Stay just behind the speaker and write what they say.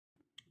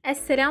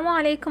Assalamu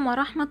alaikum wa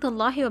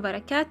rahmatullahi wa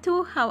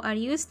barakatuh. How are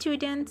you,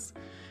 students?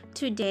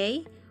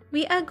 Today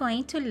we are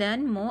going to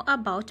learn more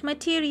about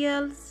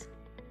materials.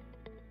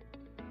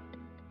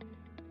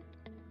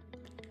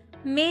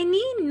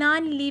 Many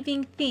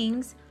non-living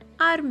things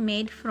are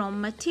made from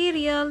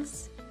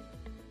materials.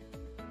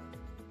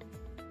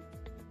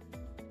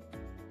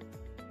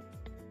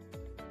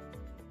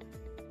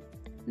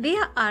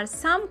 There are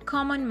some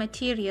common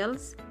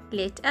materials.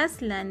 Let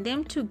us learn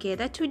them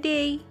together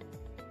today.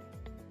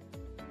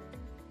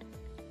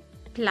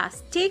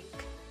 Plastic,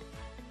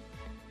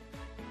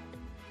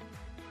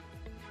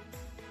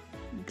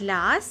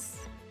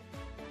 glass,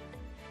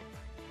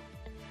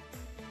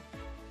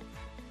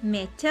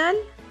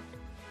 metal,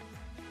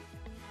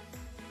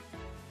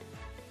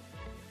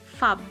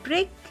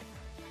 fabric,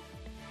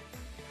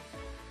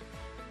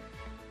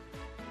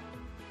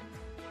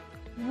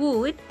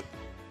 wood,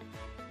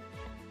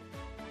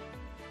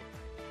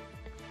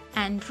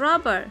 and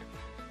rubber.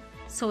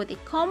 So the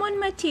common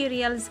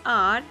materials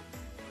are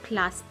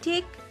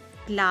plastic,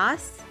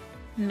 glass,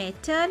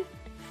 metal,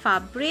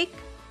 fabric,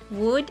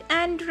 wood,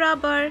 and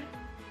rubber.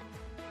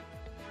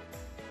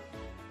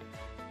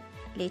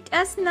 Let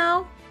us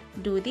now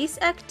do this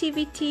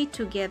activity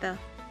together.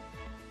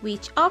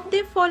 Which of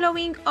the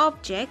following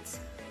objects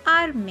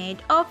are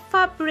made of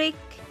fabric?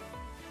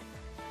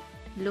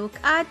 Look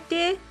at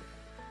the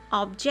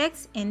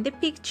objects in the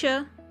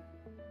picture.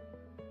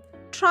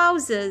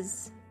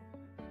 Trousers.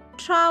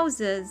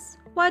 Trousers.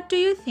 What do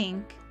you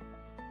think?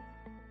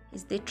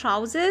 Is the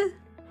trouser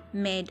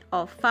made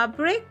of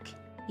fabric?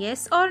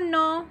 Yes or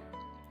no?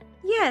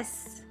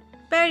 Yes.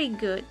 Very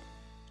good.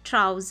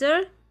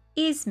 Trouser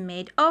is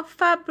made of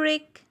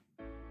fabric.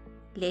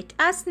 Let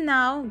us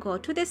now go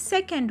to the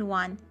second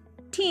one.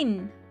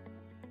 Tin.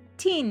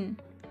 Tin.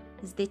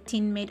 Is the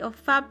tin made of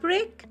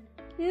fabric?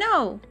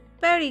 No.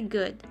 Very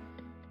good.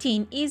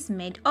 Tin is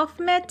made of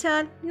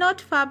metal,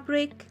 not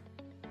fabric.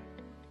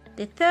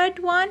 The third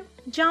one,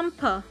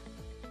 jumper.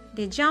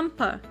 The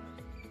jumper.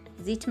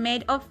 Is it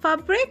made of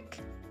fabric?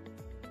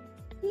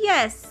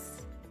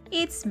 Yes,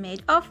 it's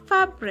made of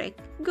fabric.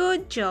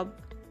 Good job.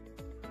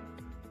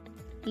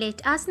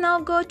 Let us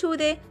now go to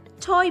the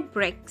toy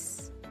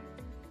bricks.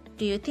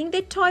 Do you think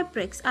the toy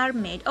bricks are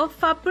made of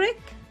fabric?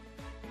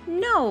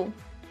 No,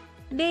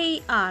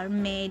 they are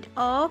made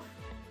of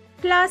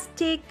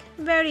plastic.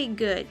 Very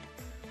good.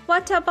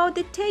 What about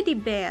the teddy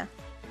bear?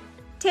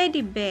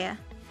 Teddy bear.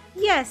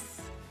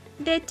 Yes,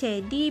 the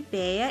teddy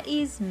bear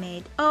is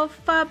made of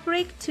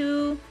fabric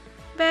too.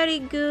 Very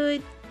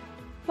good.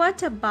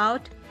 What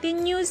about the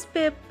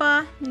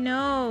newspaper?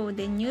 No,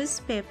 the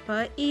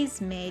newspaper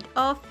is made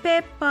of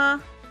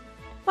paper.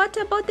 What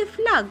about the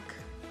flag?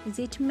 Is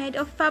it made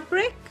of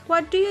fabric?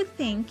 What do you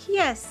think?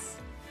 Yes,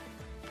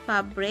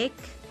 fabric.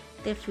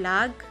 The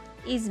flag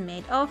is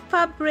made of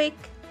fabric.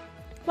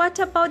 What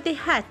about the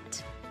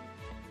hat?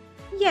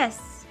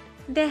 Yes,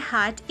 the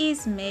hat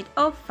is made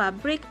of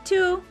fabric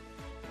too.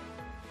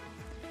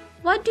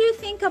 What do you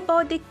think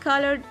about the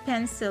colored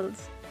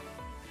pencils?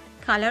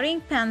 Coloring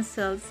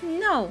pencils?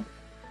 No.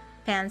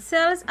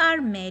 Pencils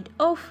are made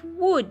of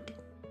wood.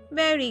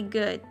 Very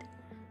good.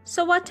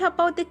 So what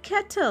about the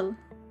kettle?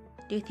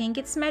 Do you think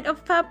it's made of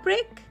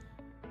fabric?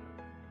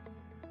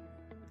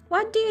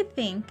 What do you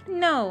think?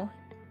 No.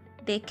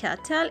 The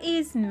kettle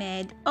is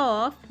made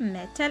of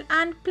metal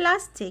and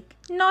plastic,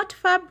 not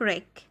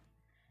fabric.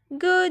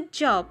 Good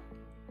job.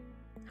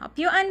 Hope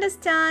you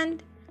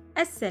understand.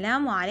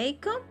 Assalamu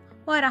alaikum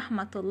wa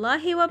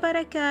rahmatullahi wa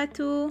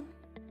barakatuh.